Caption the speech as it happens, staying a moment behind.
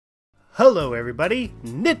Hello everybody,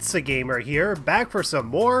 Nitsa Gamer here, back for some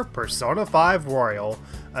more Persona 5 Royal,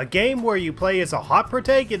 a game where you play as a hot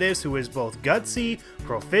protagonist who is both gutsy,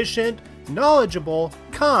 proficient, knowledgeable,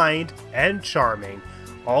 kind, and charming.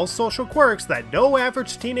 All social quirks that no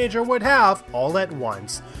average teenager would have all at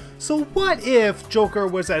once. So what if Joker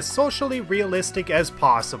was as socially realistic as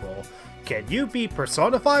possible? Can you beat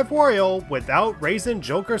Persona 5 Royal without raising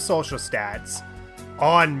Joker's social stats?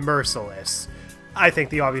 On Merciless. I think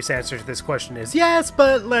the obvious answer to this question is yes,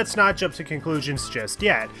 but let's not jump to conclusions just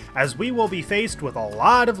yet, as we will be faced with a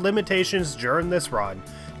lot of limitations during this run.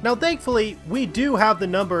 Now thankfully, we do have the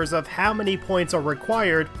numbers of how many points are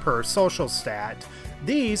required per social stat.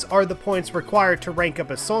 These are the points required to rank up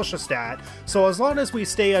a social stat, so as long as we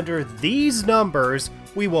stay under these numbers,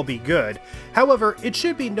 we will be good. However, it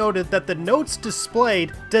should be noted that the notes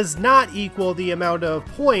displayed does not equal the amount of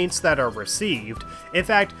points that are received. In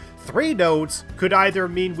fact, 3 notes could either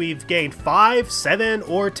mean we've gained 5, 7,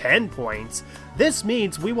 or 10 points. This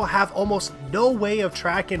means we will have almost no way of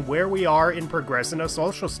tracking where we are in progressing a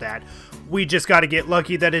social stat. We just gotta get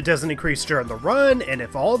lucky that it doesn't increase during the run, and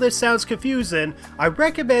if all this sounds confusing, I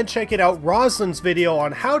recommend checking out Rosalind's video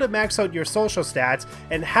on how to max out your social stats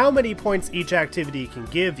and how many points each activity can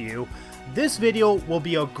give you. This video will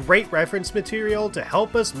be a great reference material to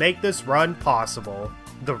help us make this run possible.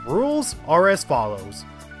 The rules are as follows.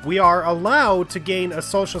 We are allowed to gain a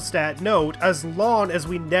social stat note as long as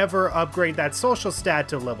we never upgrade that social stat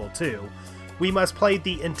to level 2. We must play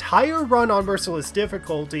the entire run on Merciless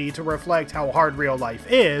difficulty to reflect how hard real life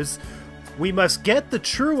is. We must get the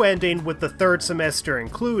true ending with the 3rd semester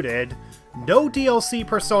included. No DLC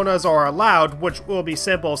personas are allowed, which will be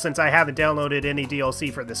simple since I haven't downloaded any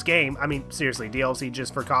DLC for this game. I mean, seriously, DLC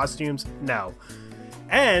just for costumes? No.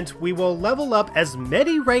 And we will level up as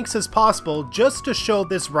many ranks as possible just to show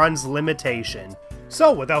this run's limitation.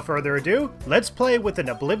 So without further ado, let's play with an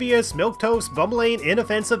oblivious, milquetoast, bumbling,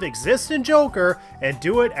 inoffensive, existent Joker and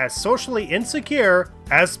do it as socially insecure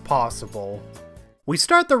as possible. We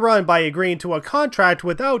start the run by agreeing to a contract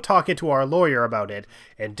without talking to our lawyer about it,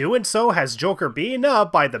 and doing so has Joker beaten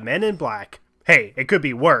up by the men in black. Hey, it could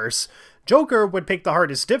be worse. Joker would pick the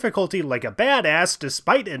hardest difficulty like a badass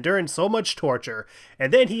despite enduring so much torture,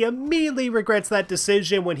 and then he immediately regrets that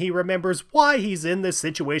decision when he remembers why he's in this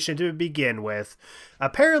situation to begin with.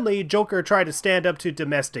 Apparently, Joker tried to stand up to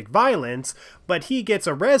domestic violence, but he gets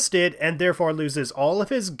arrested and therefore loses all of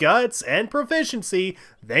his guts and proficiency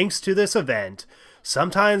thanks to this event.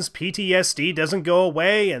 Sometimes PTSD doesn't go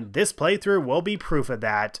away, and this playthrough will be proof of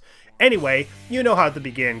that. Anyway, you know how the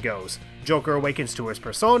beginning goes. Joker awakens to his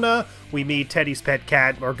persona, we meet Teddy's pet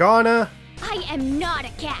cat, Morgana. I am not a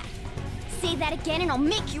cat! Say that again and I'll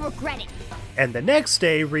make you regret it! And the next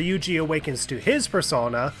day, Ryuji awakens to his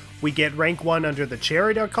persona, we get rank 1 under the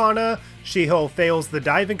Chariot Arcana, Shiho fails the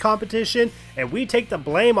diving competition, and we take the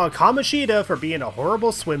blame on Kamoshida for being a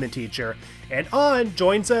horrible swimming teacher. And An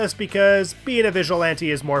joins us because being a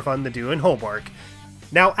vigilante is more fun than doing homework.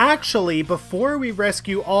 Now actually, before we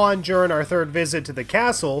rescue An during our 3rd visit to the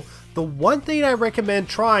castle, the one thing I recommend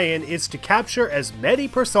trying is to capture as many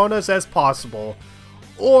personas as possible.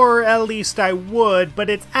 Or at least I would, but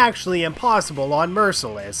it's actually impossible on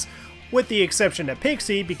Merciless. With the exception of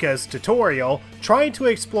Pixie, because tutorial, trying to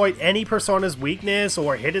exploit any persona's weakness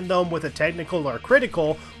or hitting them with a technical or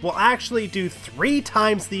critical will actually do 3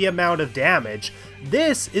 times the amount of damage.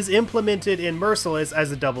 This is implemented in Merciless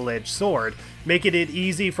as a double-edged sword, making it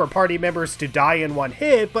easy for party members to die in one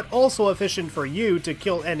hit, but also efficient for you to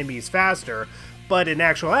kill enemies faster. But in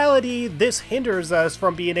actuality, this hinders us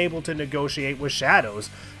from being able to negotiate with shadows.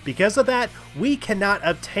 Because of that, we cannot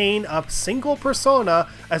obtain a single persona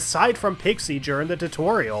aside from Pixie during the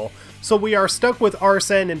tutorial. So we are stuck with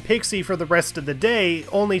Arsene and Pixie for the rest of the day,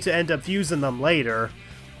 only to end up fusing them later.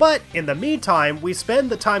 But in the meantime, we spend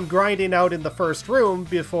the time grinding out in the first room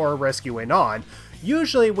before rescuing An.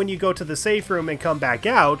 Usually when you go to the safe room and come back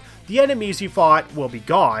out, the enemies you fought will be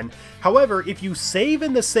gone. However, if you save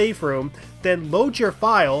in the safe room, then load your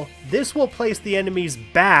file, this will place the enemies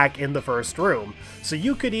back in the first room. So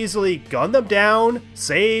you could easily gun them down,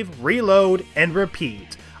 save, reload, and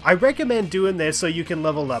repeat. I recommend doing this so you can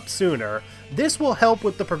level up sooner. This will help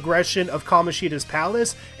with the progression of Kamoshida's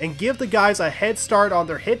Palace and give the guys a head start on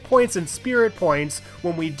their hit points and spirit points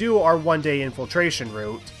when we do our one-day infiltration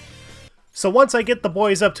route. So once I get the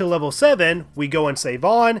boys up to level 7, we go and save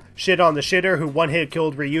An, shit on the shitter who one-hit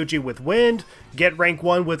killed Ryuji with Wind, get rank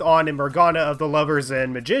 1 with An and Morgana of the Lovers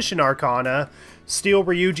and Magician Arcana, steal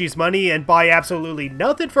Ryuji's money and buy absolutely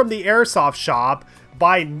nothing from the airsoft shop,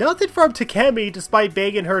 buy nothing from Takemi despite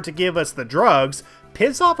begging her to give us the drugs,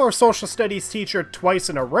 piss off our social studies teacher twice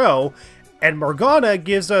in a row, and Morgana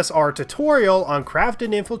gives us our tutorial on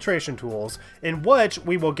crafting infiltration tools, in which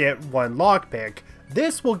we will get 1 lockpick.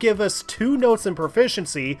 This will give us 2 notes in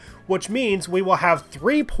proficiency, which means we will have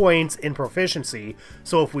 3 points in proficiency,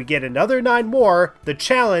 so if we get another 9 more, the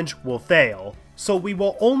challenge will fail. So we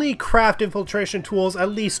will only craft infiltration tools at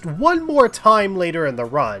least 1 more time later in the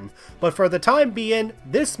run, but for the time being,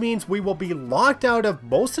 this means we will be locked out of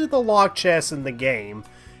most of the lock chests in the game.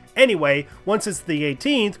 Anyway, once it's the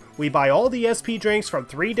 18th, we buy all the SP drinks from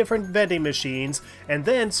 3 different vending machines, and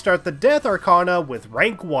then start the Death Arcana with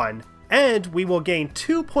rank 1. And we will gain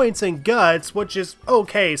 2 points in Guts, which is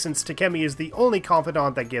okay since Takemi is the only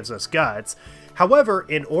confidant that gives us Guts. However,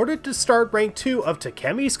 in order to start rank 2 of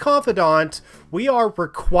Takemi's confidant, we are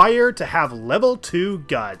required to have level 2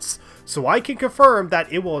 Guts. So I can confirm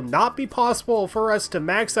that it will not be possible for us to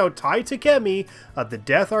max out Tai Takemi of the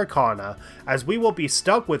Death Arcana, as we will be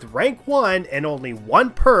stuck with rank 1 and only 1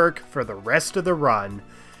 perk for the rest of the run.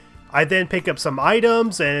 I then pick up some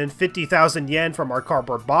items and 50,000 yen from our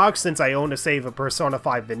cardboard box since I own a save of Persona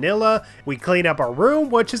 5 Vanilla. We clean up our room,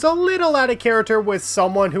 which is a little out of character with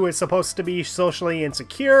someone who is supposed to be socially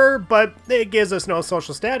insecure, but it gives us no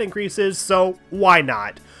social stat increases, so why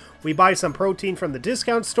not? We buy some protein from the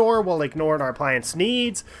discount store while ignoring our plant's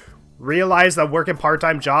needs. Realize that working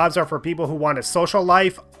part-time jobs are for people who want a social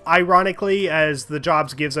life, ironically, as the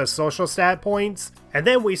jobs gives us social stat points. And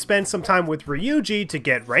then we spend some time with Ryuji to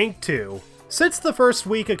get rank 2. Since the first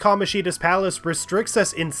week of Kamoshida's Palace restricts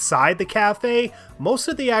us inside the cafe, most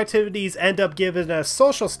of the activities end up giving us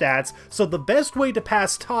social stats, so the best way to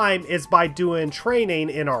pass time is by doing training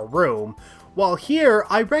in our room. While here,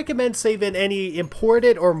 I recommend saving any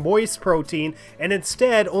imported or moist protein and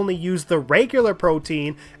instead only use the regular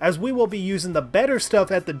protein, as we will be using the better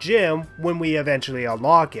stuff at the gym when we eventually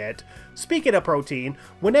unlock it. Speaking of protein,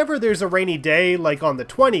 whenever there's a rainy day like on the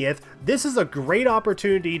 20th, this is a great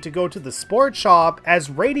opportunity to go to the sports shop, as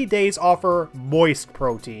rainy days offer moist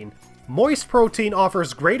protein. Moist protein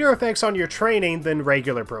offers greater effects on your training than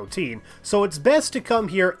regular protein, so it's best to come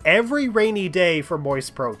here every rainy day for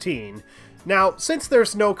moist protein. Now, since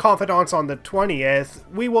there's no confidants on the 20th,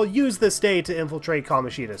 we will use this day to infiltrate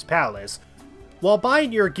Kamoshida's Palace. While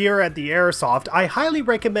buying your gear at the airsoft, I highly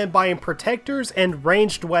recommend buying protectors and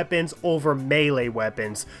ranged weapons over melee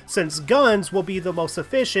weapons, since guns will be the most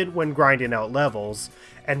efficient when grinding out levels.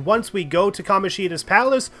 And once we go to Kamoshida's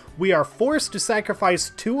Palace, we are forced to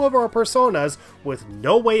sacrifice 2 of our personas with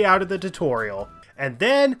no way out of the tutorial. And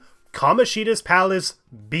then, Kamoshida's Palace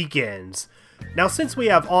begins. Now, since we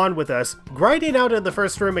have On with us, grinding out in the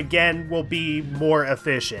first room again will be more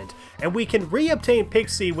efficient, and we can re-obtain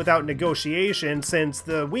Pixie without negotiation since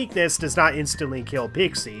the weakness does not instantly kill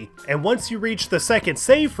Pixie. And once you reach the second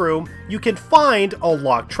safe room, you can find a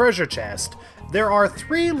locked treasure chest. There are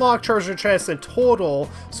 3 locked treasure chests in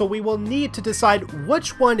total, so we will need to decide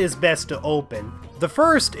which one is best to open. The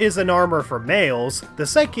first is an armor for males, the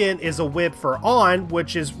second is a whip for On,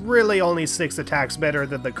 which is really only 6 attacks better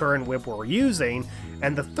than the current whip we're using,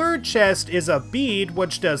 and the third chest is a bead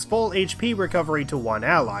which does full HP recovery to 1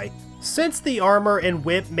 ally. Since the armor and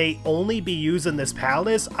whip may only be used in this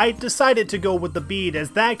palace, I decided to go with the bead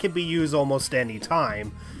as that can be used almost any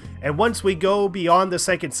time. And once we go beyond the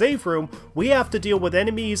second safe room, we have to deal with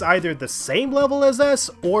enemies either the same level as us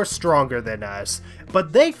or stronger than us.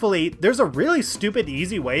 But thankfully, there's a really stupid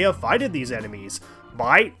easy way of fighting these enemies.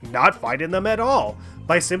 By not fighting them at all.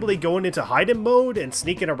 By simply going into hiding mode and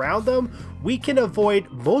sneaking around them, we can avoid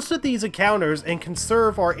most of these encounters and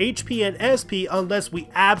conserve our HP and SP unless we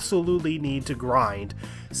absolutely need to grind.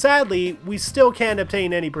 Sadly, we still can't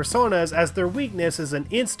obtain any personas as their weakness is an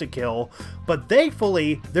insta-kill, but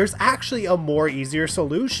thankfully, there's actually a more easier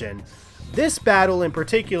solution. This battle in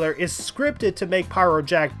particular is scripted to make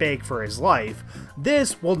Pyrojack beg for his life.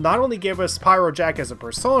 This will not only give us Pyrojack as a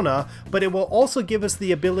persona, but it will also give us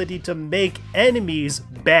the ability to make enemies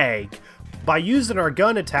beg. By using our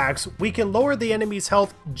gun attacks, we can lower the enemy's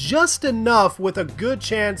health just enough with a good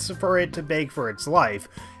chance for it to beg for its life.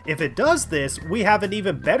 If it does this, we have an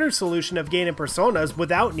even better solution of gaining personas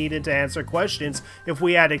without needing to answer questions if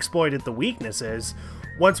we had exploited the weaknesses.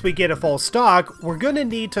 Once we get a full stock, we're gonna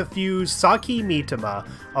need to fuse Saki Mitama,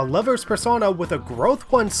 a lover's persona with a growth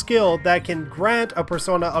 1 skill that can grant a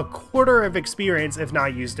persona a quarter of experience if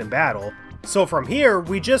not used in battle. So from here,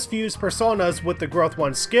 we just fuse personas with the growth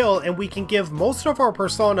 1 skill, and we can give most of our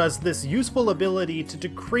personas this useful ability to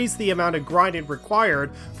decrease the amount of grinding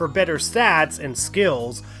required for better stats and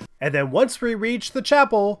skills. And then once we reach the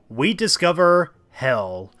chapel, we discover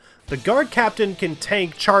Hell. The guard captain can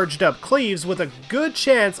tank charged up cleaves with a good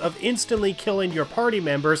chance of instantly killing your party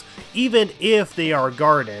members even if they are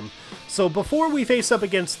guarding. So before we face up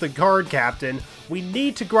against the guard captain, we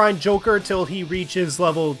need to grind Joker till he reaches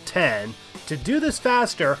level 10. To do this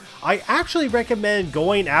faster, I actually recommend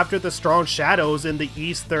going after the strong shadows in the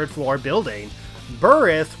east 3rd floor building.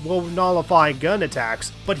 Burith will nullify gun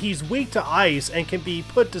attacks, but he's weak to ice and can be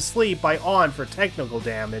put to sleep by On for technical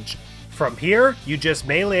damage. From here, you just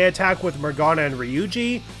melee attack with Morgana and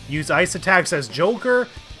Ryuji, use ice attacks as Joker,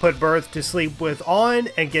 put Burith to sleep with On,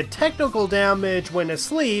 and get technical damage when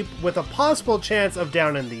asleep with a possible chance of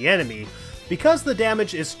downing the enemy. Because the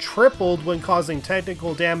damage is tripled when causing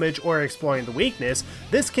technical damage or exploring the weakness,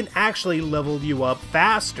 this can actually level you up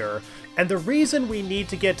faster. And the reason we need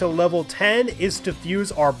to get to level 10 is to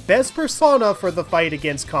fuse our best persona for the fight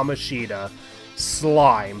against Kamoshida,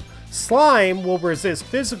 Slime. Slime will resist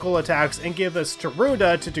physical attacks and give us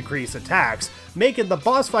Taruna to decrease attacks, making the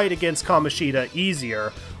boss fight against Kamoshida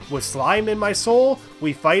easier. With Slime in my soul,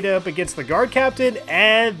 we fight up against the guard captain,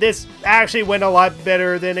 and this actually went a lot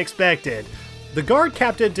better than expected. The guard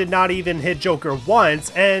captain did not even hit Joker once,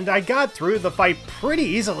 and I got through the fight pretty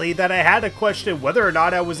easily that I had to question whether or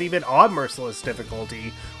not I was even on Merciless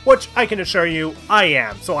difficulty, which I can assure you I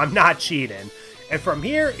am, so I'm not cheating. And from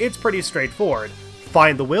here, it's pretty straightforward.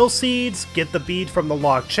 Find the will seeds, get the bead from the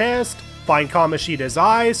locked chest, find Kamoshida's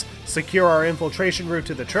eyes, secure our infiltration route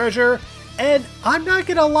to the treasure, and I'm not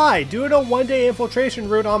gonna lie, doing a one-day infiltration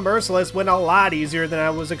route on Merciless went a lot easier than I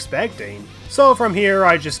was expecting. So from here,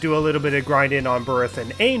 I just do a little bit of grinding on Burith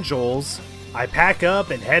and Angels. I pack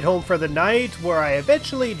up and head home for the night, where I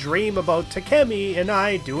eventually dream about Takemi and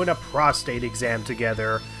I doing a prostate exam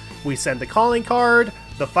together. We send the calling card.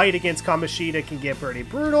 The fight against Kamoshida can get pretty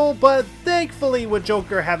brutal, but thankfully with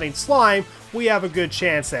Joker having Slime, we have a good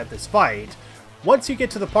chance at this fight. Once you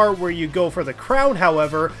get to the part where you go for the crown,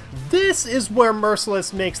 however, this is where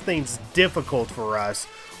Merciless makes things difficult for us.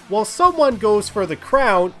 While someone goes for the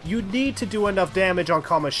crown, you need to do enough damage on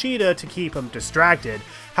Kamoshida to keep him distracted.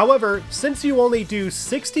 However, since you only do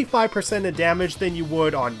 65% of damage than you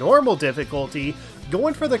would on normal difficulty,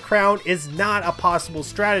 going for the crown is not a possible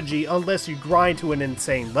strategy unless you grind to an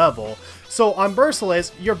insane level. So on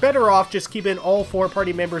Merciless, you're better off just keeping all 4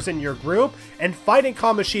 party members in your group and fighting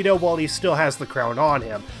Kamoshida while he still has the crown on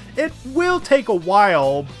him. It will take a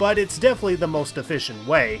while, but it's definitely the most efficient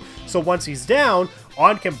way. So once he's down,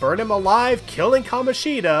 On can burn him alive, killing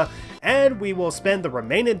Kamoshida, and we will spend the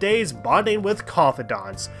remaining days bonding with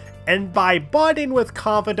confidants. And by bonding with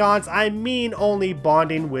confidants, I mean only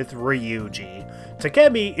bonding with Ryuji.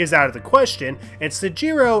 Takemi is out of the question, and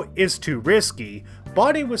Sejiro is too risky.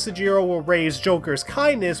 Bonding with Sejiro will raise Joker's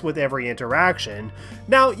kindness with every interaction.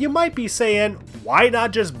 Now, you might be saying, why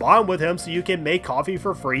not just bond with him so you can make coffee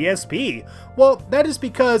for free SP? Well, that is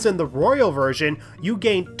because in the Royal version, you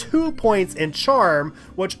gain 2 points in Charm,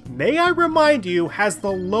 which, may I remind you, has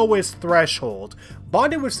the lowest threshold.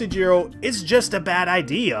 Bonding with Sejiro is just a bad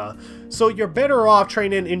idea. So you're better off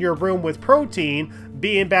training in your room with Protein,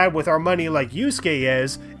 being bad with our money like Yusuke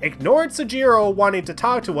is, ignoring Sejiro wanting to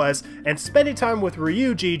talk to us, and spending time with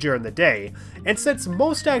Ryuji during the day. And since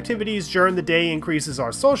most activities during the day increases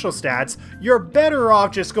our social stats, you're better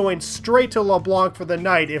off just going straight to LeBlanc for the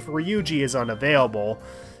night if Ryuji is unavailable.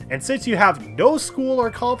 And since you have no school or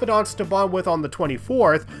confidants to bond with on the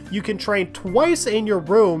 24th, you can train twice in your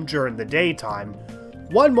room during the daytime.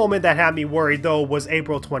 One moment that had me worried though was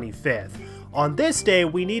April 25th. On this day,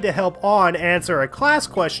 we need to help On answer a class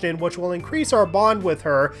question which will increase our bond with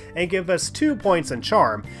her and give us 2 points in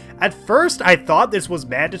Charm. At first, I thought this was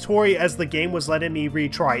mandatory as the game was letting me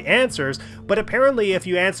retry answers, but apparently if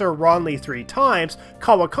you answer wrongly 3 times,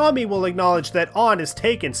 Kawakami will acknowledge that On is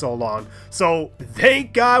taking so long. So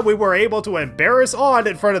thank God we were able to embarrass On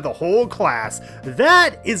in front of the whole class.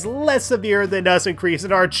 That is less severe than us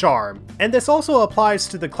increasing our Charm. And this also applies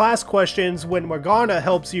to the class questions when Morgana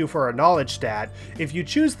helps you for a knowledge stat. If you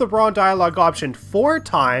choose the wrong dialogue option 4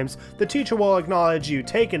 times, the teacher will acknowledge you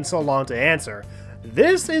taking so long to answer.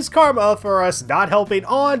 This is karma for us not helping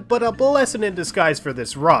On, but a blessing in disguise for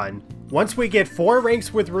this run. Once we get 4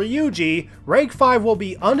 ranks with Ryuji, rank 5 will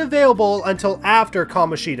be unavailable until after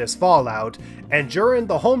Kamoshida's fallout, and during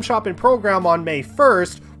the home shopping program on May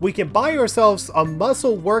 1st, we can buy ourselves a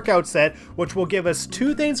muscle workout set which will give us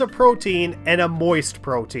 2 things of protein and a moist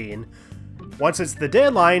protein. Once it's the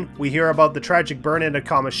deadline, we hear about the tragic burn-in of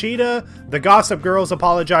Kamoshida. The Gossip Girls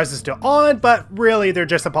apologizes to Ann, but really they're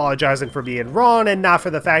just apologizing for being wrong and not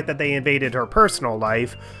for the fact that they invaded her personal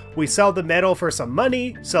life. We sell the medal for some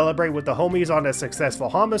money, celebrate with the homies on a successful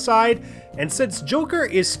homicide, and since Joker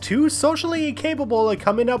is too socially incapable of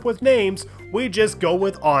coming up with names, we just go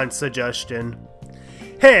with Ann's suggestion.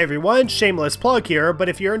 Hey everyone, shameless plug here, but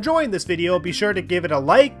if you're enjoying this video, be sure to give it a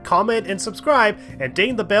like, comment, and subscribe, and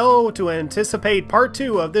ding the bell to anticipate part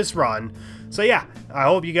 2 of this run. So yeah, I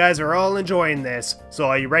hope you guys are all enjoying this. So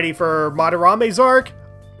are you ready for Madarame's Arc?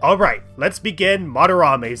 Alright, let's begin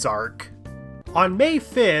Madarame's Arc. On May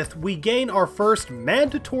 5th, we gain our first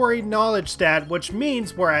mandatory knowledge stat, which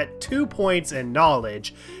means we're at 2 points in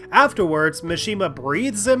knowledge. Afterwards, Mishima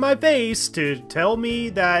breathes in my face to tell me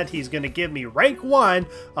that he's gonna give me rank 1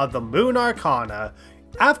 of the Moon Arcana.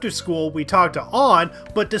 After school, we talk to Ann,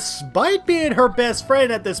 but despite being her best friend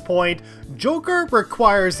at this point, Joker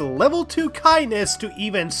requires level 2 kindness to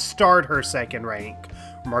even start her second rank.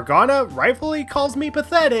 Morgana rightfully calls me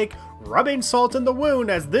pathetic, rubbing salt in the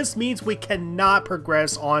wound, as this means we cannot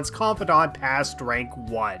progress Ann's confidant past rank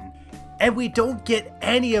 1. And we don't get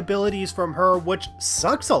any abilities from her, which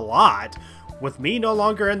sucks a lot. With me no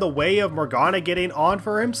longer in the way of Morgana getting Ann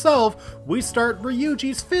for himself, we start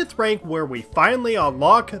Ryuji's 5th rank, where we finally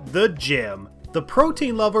unlock the gym. The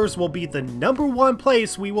protein lovers will be the #1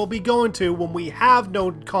 place we will be going to when we have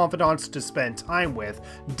no confidants to spend time with,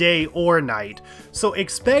 day or night. So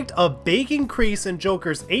expect a big increase in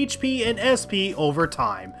Joker's HP and SP over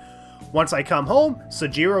time. Once I come home,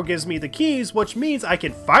 Sujiro gives me the keys, which means I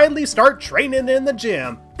can finally start training in the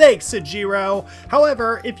gym. Thanks, Sujiro!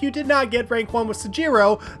 However, if you did not get rank 1 with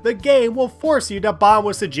Sujiro, the game will force you to bond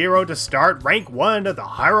with Sujiro to start rank 1 of the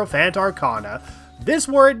Hierophant Arcana. This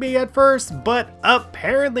worried me at first, but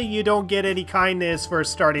apparently you don't get any kindness for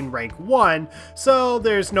starting rank 1, so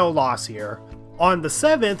there's no loss here. On the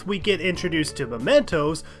 7th, we get introduced to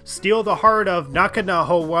mementos, steal the heart of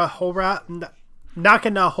Nakanahora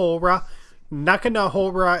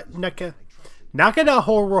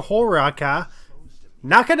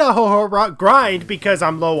grind because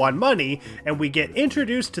I'm low on money, and we get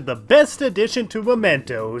introduced to the best addition to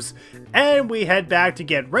mementos, and we head back to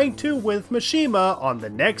get rank 2 with Mishima on the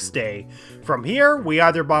next day. From here, we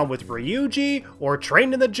either bond with Ryuji or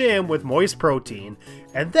train in the gym with Moist Protein.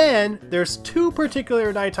 And then, there's 2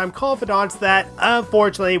 particular nighttime confidants that,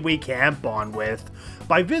 unfortunately, we can't bond with.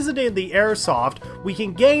 By visiting the airsoft, we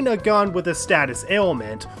can gain a gun with a status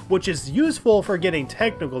ailment, which is useful for getting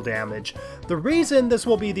technical damage. The reason this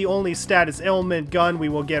will be the only status ailment gun we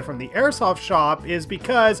will get from the airsoft shop is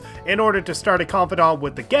because, in order to start a confidant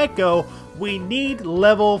with the get-go, we need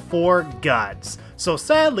level 4 guts. So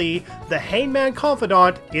sadly, the Hangman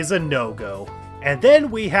confidant is a no-go. And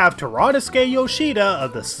then we have Toranosuke Yoshida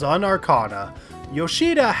of the Sun Arcana.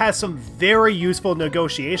 Yoshida has some very useful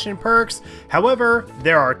negotiation perks, however,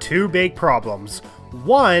 there are 2 big problems.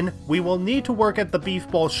 One, we will need to work at the Beef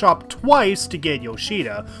Bowl shop twice to get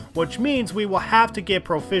Yoshida, which means we will have to get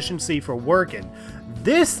proficiency for working.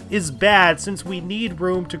 This is bad since we need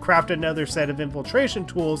room to craft another set of infiltration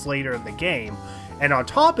tools later in the game. And on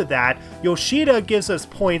top of that, Yoshida gives us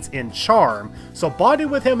points in charm, so bonding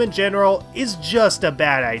with him in general is just a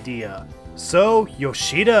bad idea. So,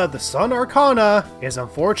 Yoshida the Sun Arcana is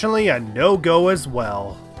unfortunately a no-go as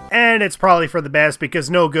well. And it's probably for the best because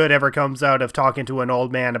no good ever comes out of talking to an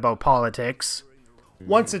old man about politics.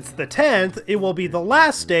 Once it's the 10th, it will be the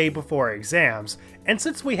last day before exams, and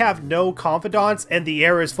since we have no confidants and the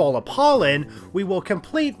air is full of pollen, we will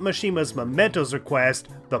complete Mishima's mementos request,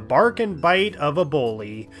 the bark and bite of a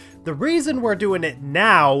bully. The reason we're doing it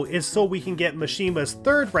now is so we can get Mishima's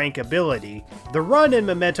 3rd rank ability. The run in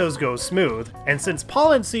mementos goes smooth, and since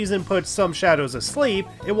pollen season puts some shadows asleep,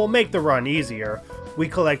 it will make the run easier. We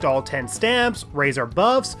collect all 10 stamps, raise our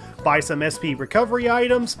buffs, buy some SP recovery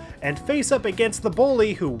items, and face up against the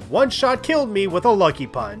bully who one-shot killed me with a lucky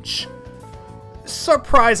punch.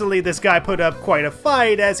 Surprisingly, this guy put up quite a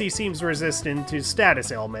fight as he seems resistant to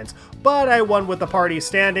status ailments, but I won with the party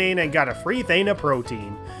standing and got a free thing of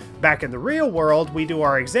protein. Back in the real world, we do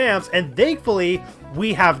our exams, and thankfully,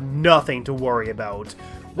 we have nothing to worry about.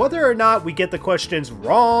 Whether or not we get the questions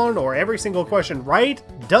wrong or every single question right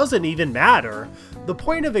doesn't even matter. The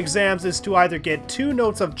point of exams is to either get 2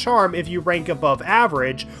 notes of charm if you rank above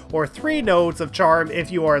average, or 3 notes of charm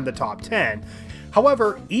if you are in the top 10.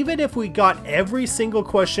 However, even if we got every single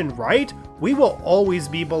question right, we will always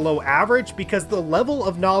be below average because the level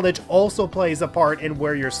of knowledge also plays a part in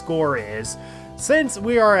where your score is. Since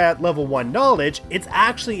we are at level 1 knowledge, it's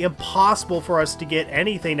actually impossible for us to get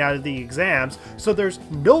anything out of the exams, so there's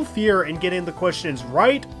no fear in getting the questions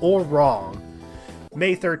right or wrong.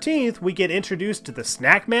 May 13th, we get introduced to the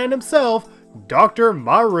snack man himself, Dr.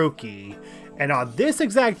 Maruki. And on this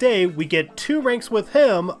exact day, we get 2 ranks with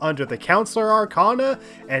him under the Counselor Arcana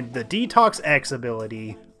and the Detox X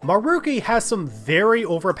ability. Maruki has some very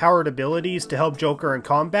overpowered abilities to help Joker in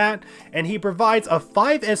combat, and he provides a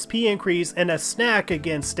 5 SP increase and a snack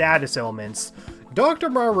against status ailments. Dr.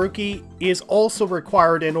 Maruki is also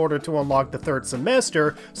required in order to unlock the 3rd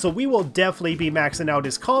semester, so we will definitely be maxing out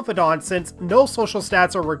his Confidant since no social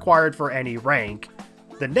stats are required for any rank.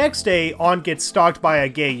 The next day, On gets stalked by a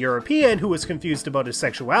gay European who is confused about his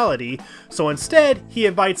sexuality, so instead, he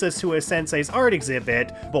invites us to his sensei's art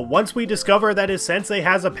exhibit, but once we discover that his sensei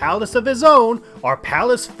has a palace of his own, our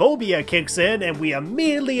palace phobia kicks in and we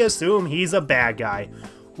immediately assume he's a bad guy.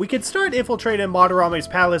 We can start infiltrating Madarame's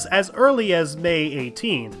palace as early as May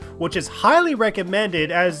 18th, which is highly recommended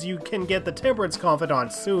as you can get the Temperance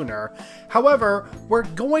Confidant sooner. However, we're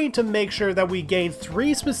going to make sure that we gain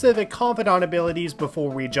 3 specific Confidant abilities before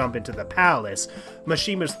we jump into the palace.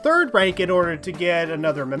 Mashima's 3rd rank in order to get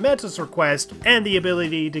another momentous request and the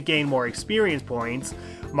ability to gain more experience points.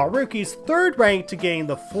 Maruki's 3rd rank to gain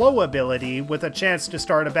the Flow ability with a chance to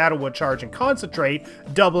start a battle with Charge and Concentrate,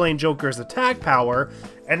 doubling Joker's attack power.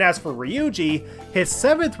 And as for Ryuji, his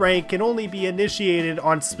 7th rank can only be initiated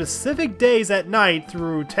on specific days at night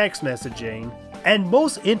through text messaging. And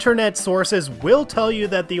most internet sources will tell you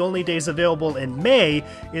that the only days available in May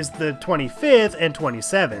is the 25th and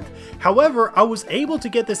 27th. However, I was able to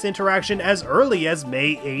get this interaction as early as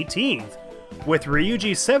May 18th. With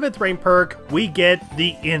Ryuji's 7th rank perk, we get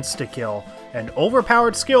the Insta-Kill, an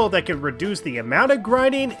overpowered skill that can reduce the amount of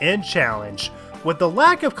grinding and challenge. With the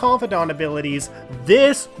lack of Confidant abilities,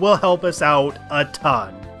 this will help us out a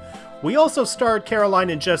ton. We also start Caroline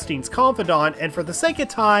and Justine's Confidant, and for the sake of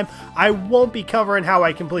time, I won't be covering how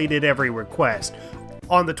I completed every request.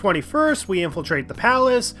 On the 21st, we infiltrate the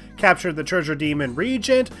palace, capture the Treasure Demon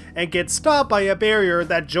Regent, and get stopped by a barrier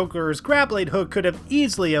that Joker's grappling hook could have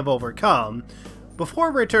easily overcome.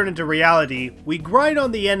 Before returning to reality, we grind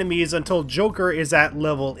on the enemies until Joker is at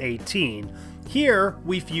level 18. Here,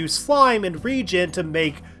 we fuse Slime and Regent to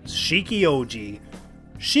make Shiki-Oji.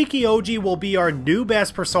 Shiki-Oji will be our new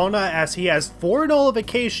best persona as he has 4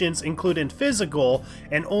 nullifications including physical,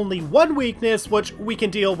 and only 1 weakness which we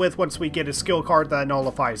can deal with once we get a skill card that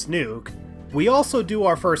nullifies Nuke. We also do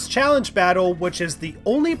our first challenge battle, which is the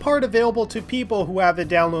only part available to people who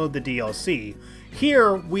haven't downloaded the DLC.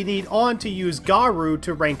 Here, we need On to use Garu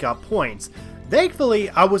to rank up points. Thankfully,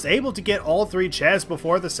 I was able to get all 3 chests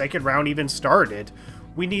before the second round even started.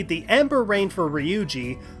 We need the Ember Rain for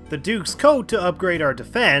Ryuji, the Duke's Coat to upgrade our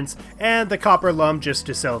defense, and the Copper Lum just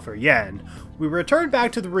to sell for yen. We return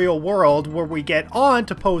back to the real world where we get On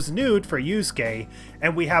to pose nude for Yusuke,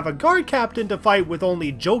 and we have a guard captain to fight with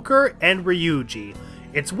only Joker and Ryuji.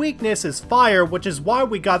 Its weakness is fire, which is why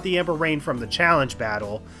we got the Ember Rain from the challenge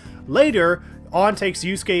battle. Later, On takes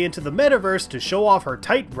Yusuke into the metaverse to show off her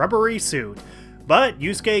tight rubbery suit. But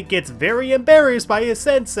Yusuke gets very embarrassed by his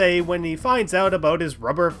sensei when he finds out about his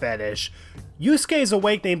rubber fetish. Yusuke's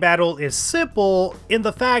awakening battle is simple in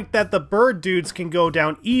the fact that the bird dudes can go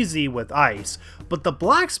down easy with ice, but the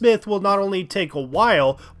blacksmith will not only take a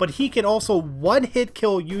while, but he can also one-hit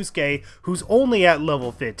kill Yusuke, who's only at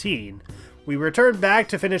level 15. We return back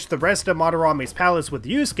to finish the rest of Madarame's palace with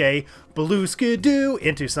Yusuke, blue skidoo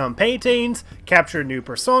into some paintings, capture new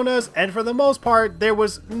personas, and for the most part, there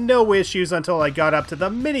was no issues until I got up to the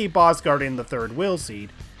mini-boss guarding the 3rd will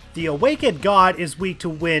seed. The Awakened God is weak to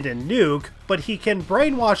wind and nuke, but he can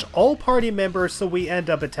brainwash all party members so we end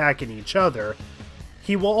up attacking each other.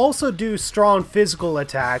 He will also do strong physical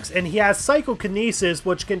attacks, and he has Psychokinesis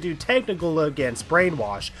which can do technical against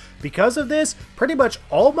Brainwash. Because of this, pretty much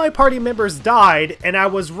all my party members died, and I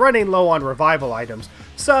was running low on revival items,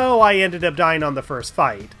 so I ended up dying on the first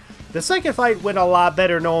fight. The second fight went a lot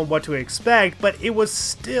better knowing what to expect, but it was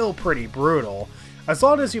still pretty brutal. As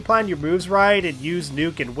long as you plan your moves right and use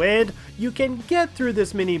Nuke and Wind, you can get through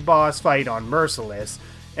this mini-boss fight on Merciless,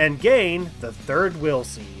 and gain the 3rd will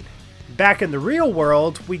seed. Back in the real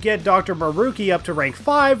world, we get Dr. Maruki up to rank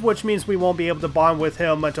 5, which means we won't be able to bond with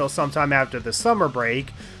him until sometime after the summer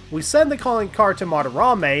break. We send the calling card to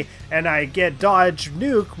Madarame, and I get Dodge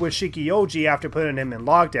Nuke with Shiki-Oji after putting him in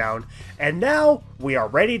lockdown, and now we are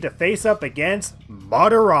ready to face up against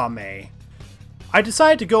Madarame. I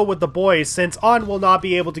decided to go with the boys since On will not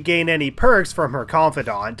be able to gain any perks from her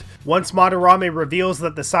Confidant. Once Madarame reveals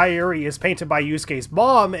that the Sayuri is painted by Yusuke's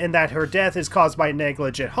mom and that her death is caused by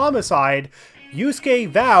negligent homicide, Yusuke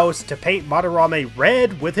vows to paint Madarame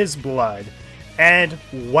red with his blood. And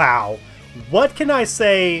wow, what can I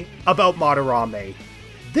say about Madarame?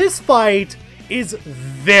 This fight is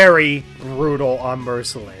very brutal on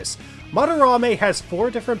Merciless. Madarame has 4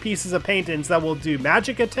 different pieces of paintings that will do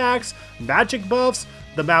magic attacks, magic buffs,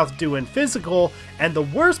 the mouth doing physical, and the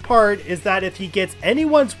worst part is that if he gets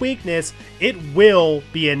anyone's weakness, it will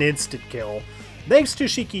be an instant kill. Thanks to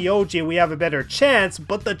Shikioji, we have a better chance,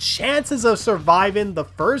 but the chances of surviving the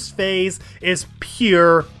first phase is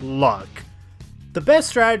pure luck. The best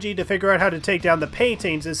strategy to figure out how to take down the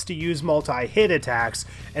paintings is to use multi-hit attacks,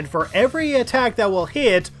 and for every attack that will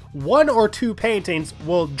hit, 1 or 2 paintings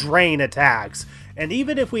will drain attacks. And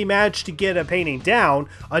even if we manage to get a painting down,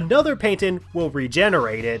 another painting will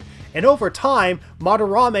regenerate it, and over time,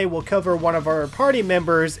 Madarame will cover one of our party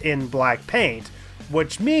members in black paint,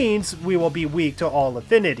 which means we will be weak to all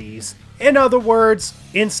affinities. In other words,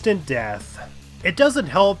 instant death. It doesn't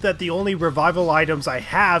help that the only revival items I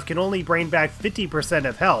have can only bring back 50%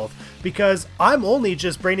 of health, because I'm only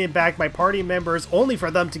just bringing back my party members only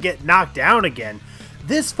for them to get knocked down again.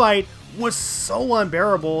 This fight was so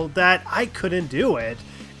unbearable that I couldn't do it.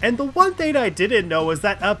 And the one thing I didn't know is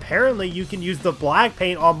that apparently you can use the black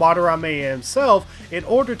paint on Madarame himself in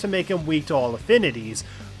order to make him weak to all affinities,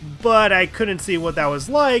 but I couldn't see what that was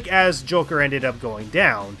like as Joker ended up going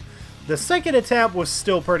down. The second attempt was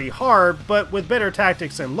still pretty hard, but with better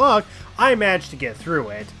tactics and luck, I managed to get through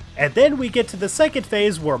it. And then we get to the second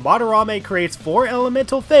phase where Madarame creates 4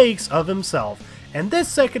 elemental fakes of himself, and this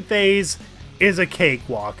second phase is a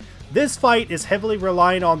cakewalk. This fight is heavily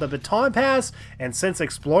relying on the baton pass, and since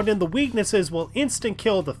exploiting the weaknesses will instant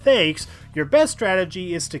kill the fakes, your best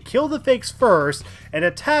strategy is to kill the fakes first and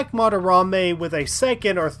attack Madarame with a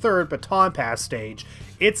second or third baton pass stage.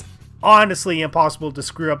 It's honestly impossible to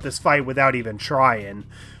screw up this fight without even trying.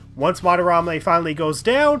 Once Madarame finally goes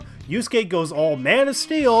down, Yusuke goes all Man of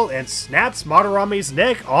Steel and snaps Madarame's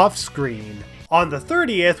neck off screen. On the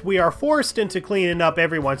 30th, we are forced into cleaning up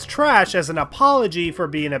everyone's trash as an apology for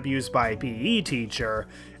being abused by a PE teacher,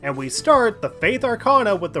 and we start the Faith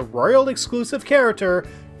Arcana with the royal exclusive character,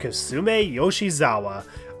 Kasume Yoshizawa,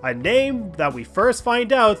 a name that we first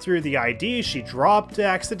find out through the ID she dropped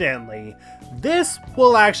accidentally. This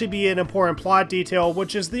will actually be an important plot detail,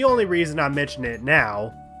 which is the only reason I'm mentioning it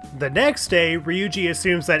now. The next day, Ryuji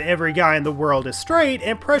assumes that every guy in the world is straight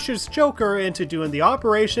and pressures Joker into doing the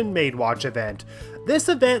Operation Maidwatch event. This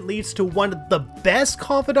event leads to one of the best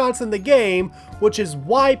confidants in the game, which is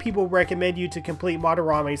why people recommend you to complete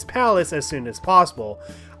Madarame's palace as soon as possible.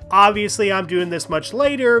 Obviously, I'm doing this much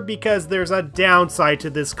later because there's a downside to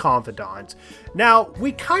this confidant. Now,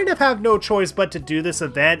 we kind of have no choice but to do this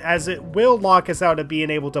event as it will lock us out of being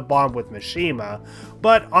able to bond with Mishima.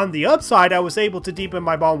 But on the upside, I was able to deepen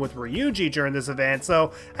my bond with Ryuji during this event,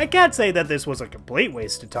 so I can't say that this was a complete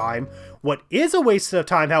waste of time. What is a waste of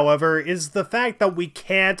time, however, is the fact that we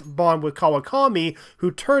can't bond with Kawakami, who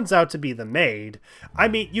turns out to be the maid. I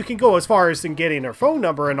mean, you can go as far as in getting her phone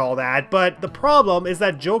number and all that, but the problem is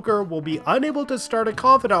that Joker will be unable to start a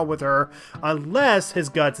confidant with her unless his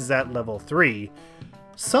guts is at level 3.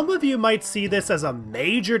 Some of you might see this as a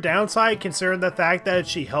major downside considering the fact that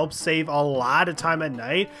she helps save a lot of time at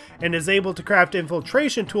night and is able to craft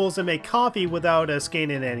infiltration tools and make coffee without us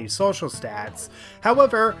gaining any social stats.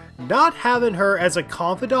 However, not having her as a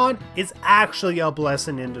confidant is actually a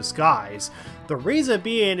blessing in disguise. The reason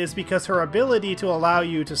being is because her ability to allow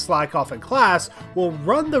you to slack off in class will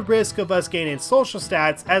run the risk of us gaining social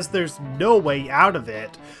stats as there's no way out of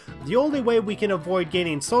it. The only way we can avoid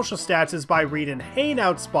gaining social stats is by reading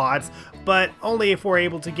hangout spots, but only if we're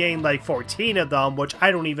able to gain like 14 of them, which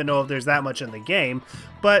I don't even know if there's that much in the game.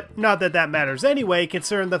 But not that that matters anyway,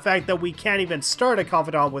 considering the fact that we can't even start a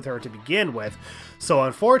confidant with her to begin with. So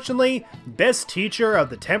unfortunately, best teacher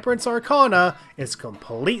of the Temperance Arcana is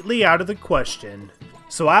completely out of the question.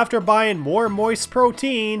 So after buying more moist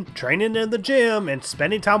protein, training in the gym, and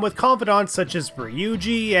spending time with confidants such as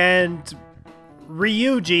Ryuji,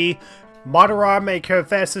 Madarame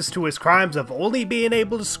confesses to his crimes of only being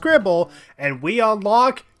able to scribble, and we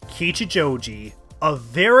unlock Kichijoji, a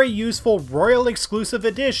very useful royal exclusive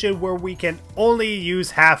edition where we can only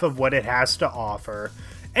use half of what it has to offer.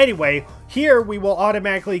 Anyway, here we will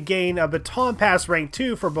automatically gain a Baton Pass rank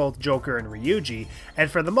 2 for both Joker and Ryuji, and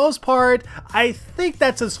for the most part, I think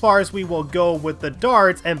that's as far as we will go with the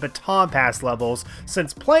darts and Baton Pass levels,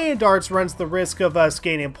 since playing darts runs the risk of us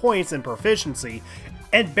gaining points and proficiency.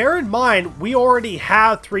 And bear in mind, we already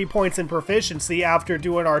have 3 points in proficiency after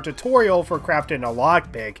doing our tutorial for crafting a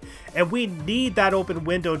lockpick, and we need that open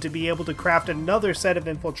window to be able to craft another set of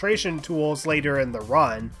infiltration tools later in the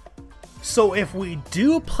run. So if we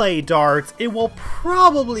do play darts, it will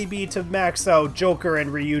probably be to max out Joker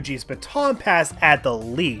and Ryuji's baton pass at the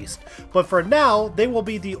least. But for now, they will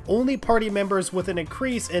be the only party members with an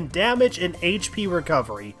increase in damage and HP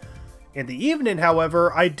recovery. In the evening,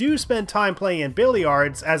 however, I do spend time playing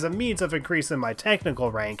billiards as a means of increasing my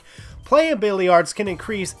technical rank. Playing billiards can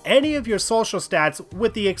increase any of your social stats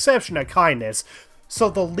with the exception of kindness. So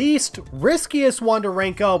the least riskiest one to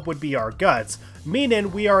rank up would be our guts,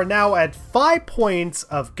 meaning we are now at 5 points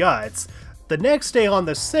of guts. The next day on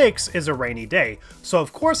the 6th is a rainy day, so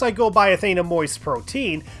of course I go buy Athena Moist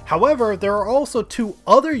Protein. However, there are also 2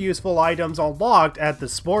 other useful items unlocked at the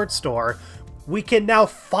sports store. We can now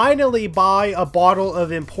finally buy a bottle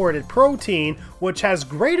of imported protein, which has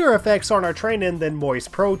greater effects on our training than Moist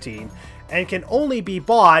Protein, and can only be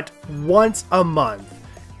bought once a month.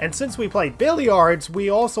 And since we play billiards, we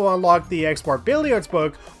also unlock the Export Billiards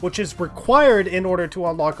book, which is required in order to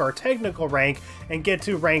unlock our technical rank and get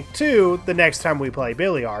to rank 2 the next time we play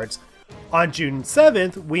billiards. On June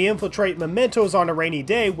 7th, we infiltrate mementos on a rainy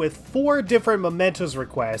day with 4 different mementos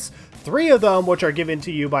requests, 3 of them which are given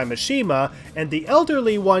to you by Mishima, and the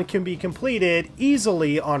elderly one can be completed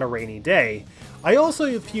easily on a rainy day. I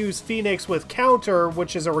also fuse Phoenix with Counter,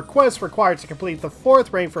 which is a request required to complete the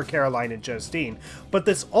 4th rank for Caroline and Justine, but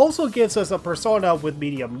this also gives us a persona with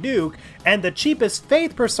medium nuke, and the cheapest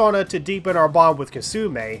Faith persona to deepen our bond with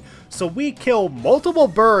Kasume, so we kill multiple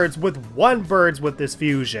birds with 1 bird with this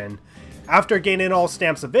fusion. After gaining all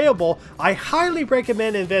stamps available, I highly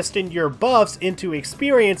recommend investing your buffs into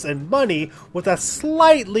experience and money with a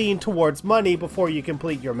slight lean towards money before you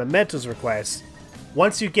complete your mementos requests.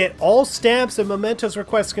 Once you get all stamps and mementos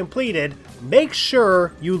requests completed, make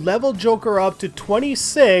sure you level Joker up to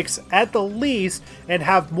 26 at the least and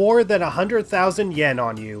have more than 100,000 yen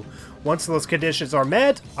on you. Once those conditions are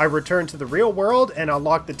met, I return to the real world and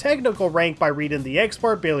unlock the technical rank by reading the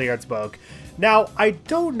Export Billiards book. Now, I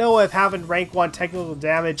don't know if having rank 1 technical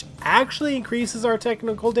damage actually increases our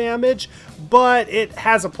technical damage, but it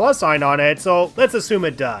has a plus sign on it, so let's assume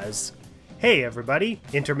it does. Hey everybody,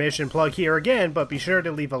 intermission plug here again, but be sure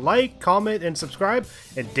to leave a like, comment, and subscribe,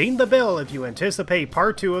 and ding the bell if you anticipate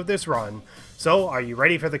part 2 of this run. So, are you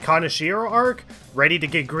ready for the Kaneshiro Arc? Ready to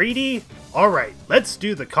get greedy? Alright, let's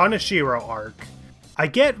do the Kaneshiro Arc. I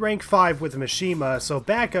get rank 5 with Mishima so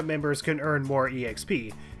backup members can earn more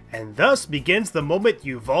EXP. And thus begins the moment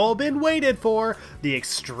you've all been waiting for, the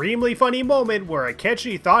extremely funny moment where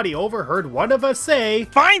Akechi thought he overheard one of us say,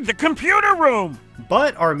 "Find the computer room!"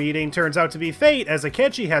 But our meeting turns out to be fate as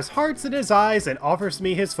Akechi has hearts in his eyes and offers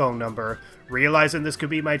me his phone number. Realizing this could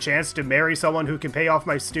be my chance to marry someone who can pay off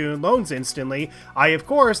my student loans instantly, I of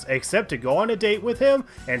course accept to go on a date with him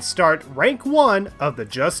and start rank 1 of the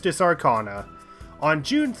Justice Arcana. On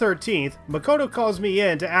June 13th, Makoto calls me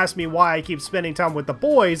in to ask me why I keep spending time with the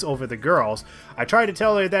boys over the girls. I try to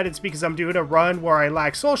tell her that it's because I'm doing a run where I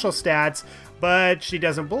lack social stats, but she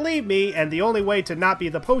doesn't believe me, and the only way to not be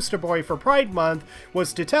the poster boy for Pride Month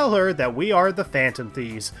was to tell her that we are the Phantom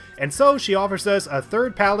Thieves. And so she offers us a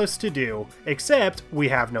 3rd palace to do, except we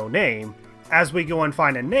have no name. As we go and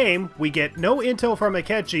find a name, we get no intel from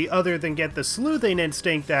Akechi other than get the sleuthing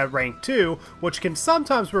instinct at rank 2, which can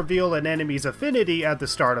sometimes reveal an enemy's affinity at the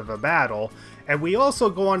start of a battle. And we also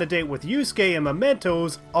go on a date with Yusuke and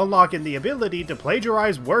Mementos, unlocking the ability to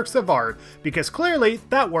plagiarize works of art, because clearly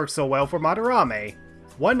that works so well for Madarame.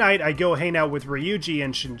 One night I go hang out with Ryuji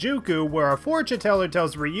in Shinjuku, where a fortune teller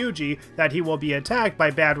tells Ryuji that he will be attacked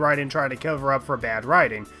by Bad Riding trying to cover up for Bad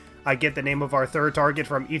Riding. I get the name of our 3rd target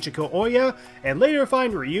from Ichiko Oya, and later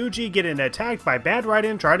find Ryuji getting attacked by Bad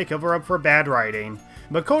Riding trying to cover up for Bad Riding.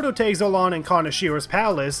 Makoto takes along in Kaneshiro's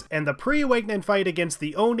palace, and the pre-awakening fight against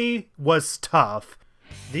the Oni was tough.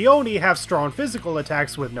 The Oni have strong physical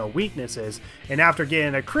attacks with no weaknesses, and after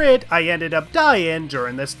getting a crit, I ended up dying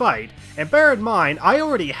during this fight. And bear in mind, I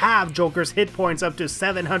already have Joker's hit points up to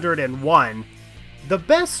 701. The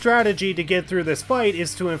best strategy to get through this fight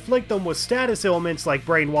is to inflict them with status ailments like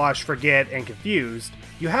Brainwash, Forget, and Confused.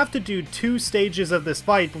 You have to do 2 stages of this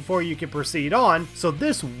fight before you can proceed on, so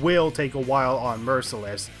this will take a while on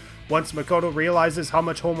Merciless. Once Makoto realizes how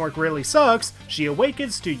much homework really sucks, she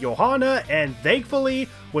awakens to Johanna, and thankfully,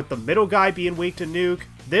 with the middle guy being weak to nuke,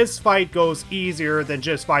 this fight goes easier than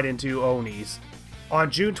just fighting 2 Onis.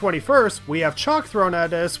 On June 21st, we have chalk thrown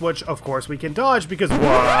at us, which of course we can dodge because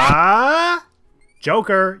what?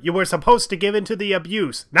 Joker, you were supposed to give in to the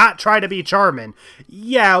abuse, not try to be charming.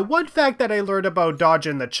 Yeah, one fact that I learned about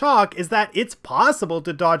dodging the chalk is that it's possible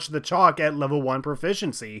to dodge the chalk at level 1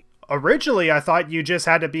 proficiency. Originally, I thought you just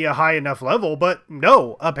had to be a high enough level, but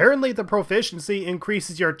no, apparently the proficiency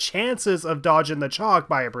increases your chances of dodging the chalk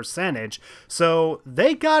by a percentage. So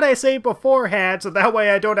they gotta save beforehand, so that way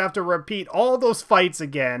I don't have to repeat all those fights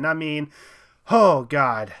again. I mean, oh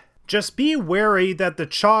god. Just be wary that the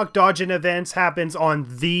chalk dodging events happens on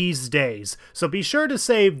these days, so be sure to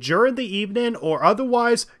save during the evening or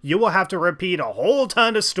otherwise you will have to repeat a whole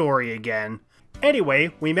ton of story again.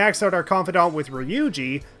 Anyway, we maxed out our confidant with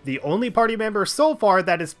Ryuji, the only party member so far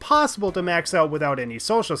that is possible to max out without any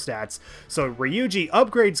social stats. So Ryuji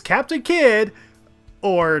upgrades Captain Kid,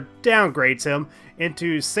 or downgrades him,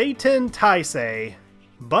 into Satan Taisei.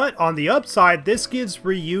 But on the upside, this gives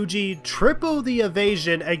Ryuji triple the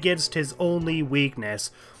evasion against his only weakness.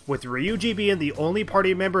 With Ryuji being the only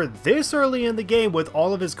party member this early in the game with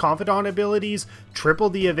all of his confidant abilities, triple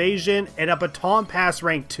the evasion, and a baton pass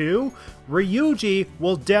rank 2, Ryuji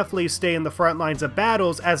will definitely stay in the front lines of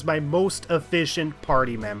battles as my most efficient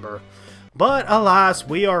party member. But alas,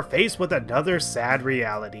 we are faced with another sad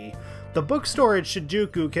reality. The bookstore at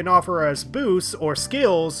Shinjuku can offer us boosts or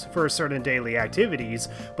skills for certain daily activities,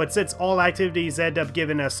 but since all activities end up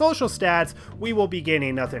giving us social stats, we will be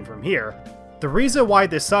gaining nothing from here. The reason why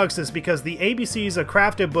this sucks is because the ABC's A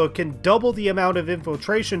Crafted book can double the amount of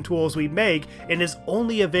infiltration tools we make and is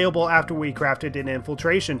only available after we crafted an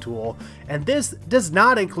infiltration tool. And this does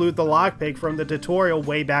not include the lockpick from the tutorial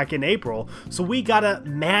way back in April, so we gotta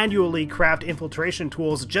manually craft infiltration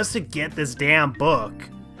tools just to get this damn book.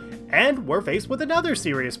 And we're faced with another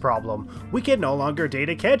serious problem. We can no longer date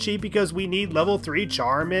Akechi because we need level 3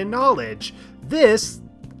 charm and knowledge. This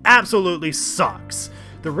absolutely sucks.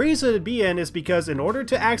 The reason being is because in order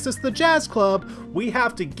to access the Jazz Club, we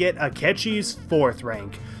have to get Akechi's 4th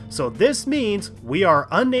rank. So this means we are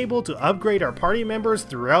unable to upgrade our party members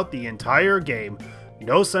throughout the entire game.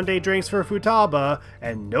 No Sunday drinks for Futaba,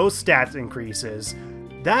 and no stats increases.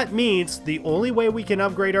 That means the only way we can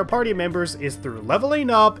upgrade our party members is through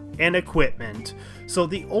leveling up and equipment. So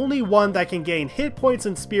the only one that can gain hit points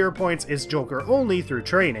and spear points is Joker only through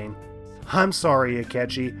training. I'm sorry,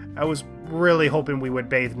 Akechi. I was really hoping we would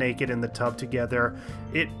bathe naked in the tub together.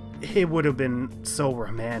 It would have been so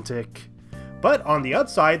romantic. But on the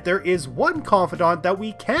upside, there is one confidant that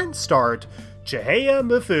we can start. Chihaya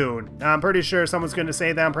Mifune. I'm pretty sure someone's going to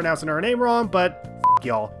say that I'm pronouncing her name wrong, but f***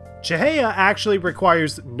 y'all. Chihaya actually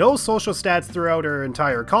requires no social stats throughout her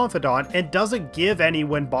entire confidant and doesn't give any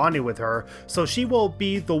when bonding with her, so she will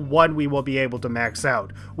be the one we will be able to max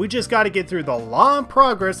out. We just gotta get through the long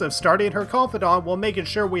progress of starting her confidant while making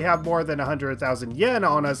sure we have more than 100,000 yen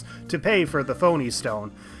on us to pay for the phony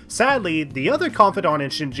stone. Sadly, the other confidant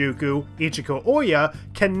in Shinjuku, Ichiko Oya,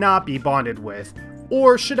 cannot be bonded with.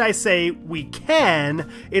 Or should I say, we can,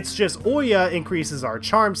 it's just Oya increases our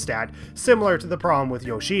charm stat, similar to the problem with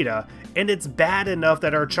Yoshida, and it's bad enough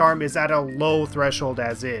that our charm is at a low threshold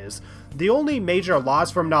as is. The only major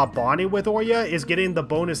loss from not bonding with Oya is getting the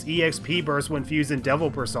bonus EXP burst when fusing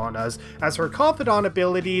Devil Personas, as her confidant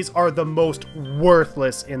abilities are the most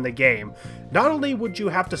worthless in the game. Not only would you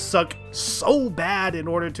have to suck so bad in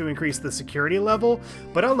order to increase the security level,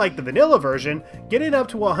 but unlike the vanilla version, getting up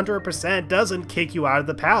to 100% doesn't kick you out of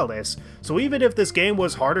the palace. So even if this game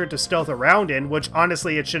was harder to stealth around in, which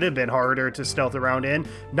honestly it should have been harder to stealth around in,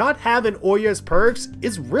 not having Oya's perks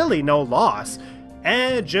is really no loss.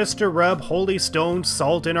 And just to rub holy stone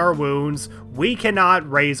salt in our wounds, we cannot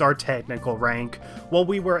raise our technical rank. While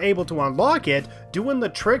we were able to unlock it, doing the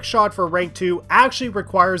trick shot for rank 2 actually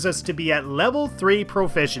requires us to be at level 3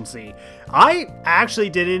 proficiency. I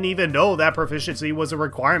actually didn't even know that proficiency was a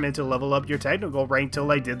requirement to level up your technical rank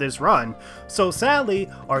till I did this run. So sadly,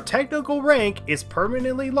 our technical rank is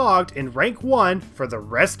permanently locked in rank 1 for the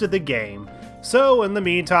rest of the game. So in the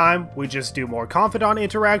meantime, we just do more confidant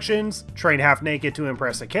interactions, train half naked to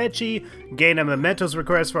impress Akechi, gain a mementos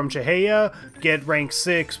request from Chihaya, get rank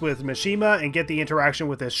 6 with Mishima, and get the interaction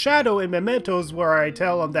with his shadow in mementos where I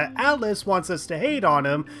tell him that Atlas wants us to hate on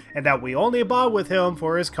him, and that we only bond with him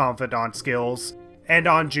for his confidant skills. And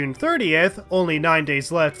on June 30th, only 9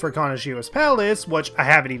 days left for Kaneshiro's Palace, which I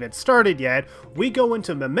haven't even started yet, we go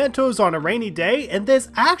into mementos on a rainy day, and this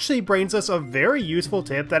actually brings us a very useful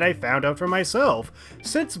tip that I found out for myself.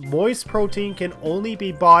 Since moist protein can only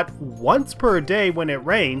be bought once per day when it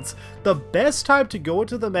rains, the best time to go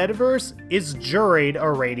into the metaverse is during a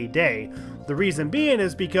rainy day. The reason being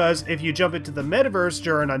is because if you jump into the metaverse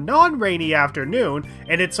during a non-rainy afternoon,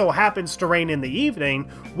 and it so happens to rain in the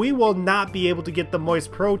evening, we will not be able to get the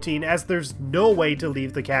moist protein as there's no way to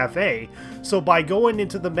leave the cafe. So by going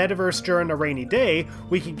into the metaverse during a rainy day,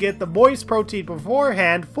 we can get the moist protein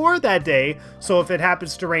beforehand for that day, so if it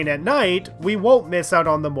happens to rain at night, we won't miss out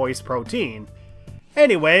on the moist protein.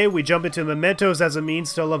 Anyway, we jump into Mementos as a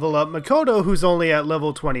means to level up Makoto, who's only at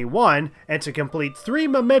level 21, and to complete 3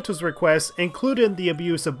 Mementos requests, including the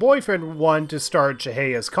abusive boyfriend one to start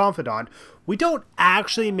Chihiya's confidant. We don't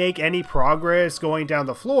actually make any progress going down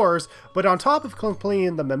the floors, but on top of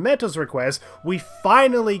completing the Mementos request, we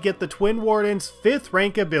finally get the Twin Warden's 5th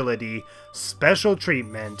rank ability, Special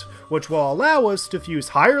Treatment, which will allow us to fuse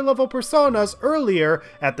higher level personas earlier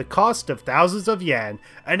at the cost of thousands of yen,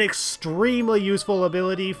 an extremely useful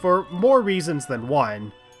ability for more reasons than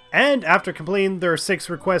one. And after completing their 6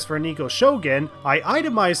 requests for Nico Shogun, I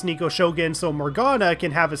itemized Nico Shogun so Morgana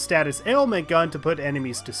can have a status ailment gun to put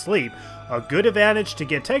enemies to sleep, a good advantage to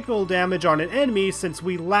get technical damage on an enemy since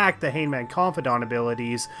we lack the Hangman Confidant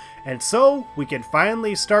abilities, and so we can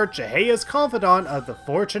finally start Chihiya's Confidant of the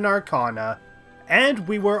Fortune Arcana. And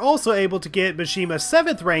we were also able to get Mishima's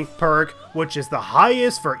 7th rank perk, which is the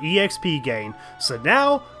highest for EXP gain, so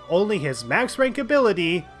now only his max rank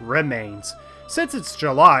ability remains. Since it's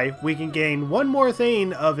July, we can gain one more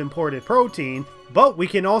thing of imported protein, but we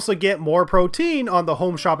can also get more protein on the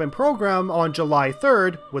home shopping program on July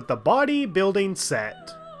 3rd with the bodybuilding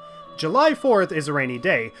set. July 4th is a rainy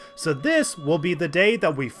day, so this will be the day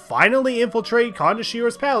that we finally infiltrate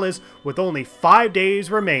Kaneshiro's palace with only 5 days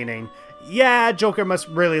remaining. Yeah, Joker must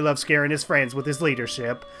really love scaring his friends with his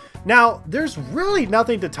leadership. Now, there's really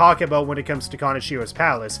nothing to talk about when it comes to Kaneshiro's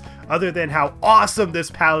palace, other than how awesome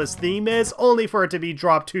this palace theme is, only for it to be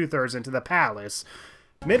dropped 2/3 into the palace.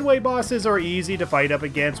 Midway bosses are easy to fight up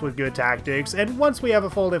against with good tactics, and once we have a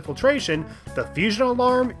full infiltration, the fusion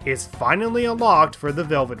alarm is finally unlocked for the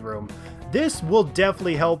Velvet Room. This will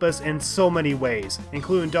definitely help us in so many ways,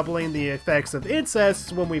 including doubling the effects of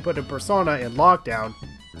incest when we put a persona in lockdown.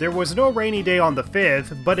 There was no rainy day on the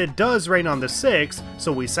 5th, but it does rain on the 6th,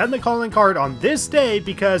 so we send the calling card on this day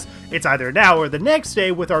because it's either now or the next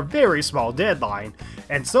day with our very small deadline.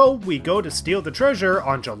 And so we go to steal the treasure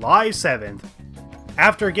on July 7th.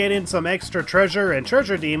 After getting some extra treasure and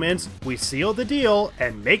treasure demons, we seal the deal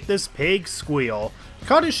and make this pig squeal.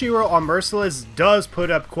 Kaneshiro on Merciless does put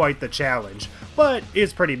up quite the challenge, but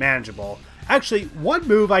is pretty manageable. Actually, one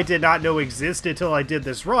move I did not know existed till I did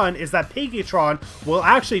this run is that Piggytron will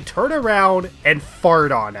actually turn around and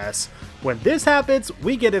fart on us. When this happens,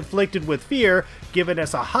 we get inflicted with fear, giving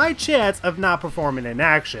us a high chance of not performing an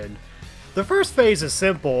action. The first phase is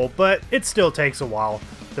simple, but it still takes a while.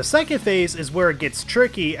 The second phase is where it gets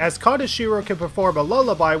tricky, as Kaneshiro can perform a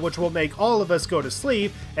lullaby which will make all of us go to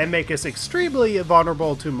sleep and make us extremely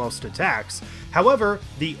vulnerable to most attacks. However,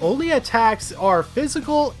 the only attacks are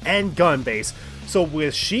physical and gun-based, so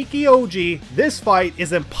with Shiki-Oji, this fight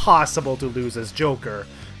is impossible to lose as Joker.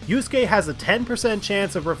 Yusuke has a 10%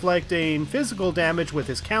 chance of reflecting physical damage with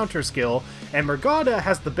his counter skill, and Morgana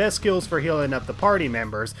has the best skills for healing up the party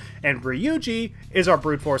members, and Ryuji is our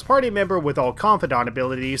brute force party member with all confidant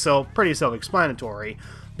abilities, so pretty self-explanatory.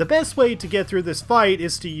 The best way to get through this fight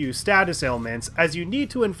is to use status ailments, as you need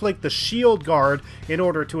to inflict the shield guard in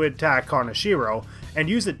order to attack Kaneshiro, and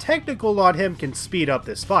use a technical on him can speed up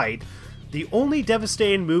this fight. The only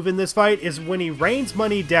devastating move in this fight is when he rains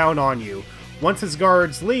money down on you. Once his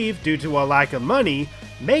guards leave due to a lack of money,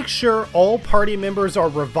 make sure all party members are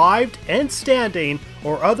revived and standing,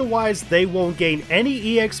 or otherwise they won't gain any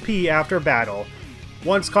EXP after battle.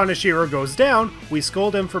 Once Kaneshiro goes down, we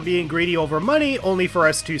scold him for being greedy over money, only for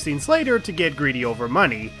us 2 scenes later to get greedy over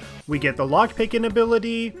money. We get the lockpicking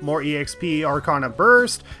ability, more EXP Arcana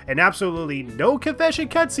Burst, and absolutely no confession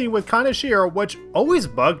cutscene with Kaneshiro, which always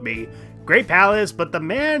bugged me. Great palace, but the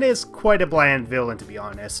man is quite a bland villain, to be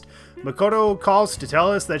honest. Makoto calls to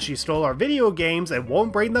tell us that she stole our video games and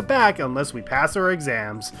won't bring them back unless we pass our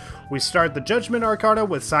exams. We start the Judgment Arcana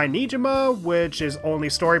with Sai Nijima, which is only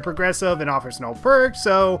story progressive and offers no perks,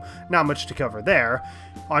 so not much to cover there.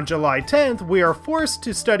 On July 10th, we are forced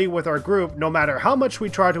to study with our group no matter how much we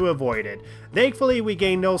try to avoid it. Thankfully, we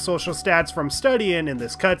gain no social stats from studying in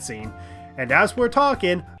this cutscene. And as we're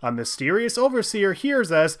talking, a mysterious overseer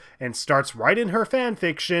hears us and starts writing her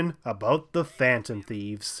fanfiction about the Phantom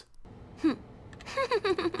Thieves.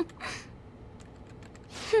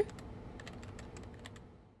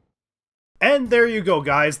 And there you go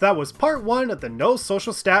guys, that was part 1 of the No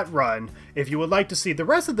Social Stat run. If you would like to see the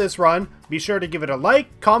rest of this run, be sure to give it a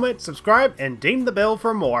like, comment, subscribe, and ding the bell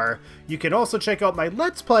for more. You can also check out my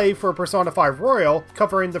Let's Play for Persona 5 Royal,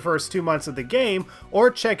 covering the first 2 months of the game, or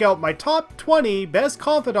check out my top 20 best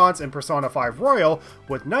confidants in Persona 5 Royal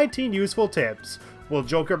with 19 useful tips. Will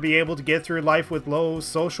Joker be able to get through life with low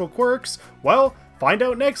social quirks? Well, find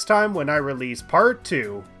out next time when I release part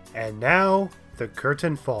 2. And now, the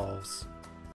curtain falls.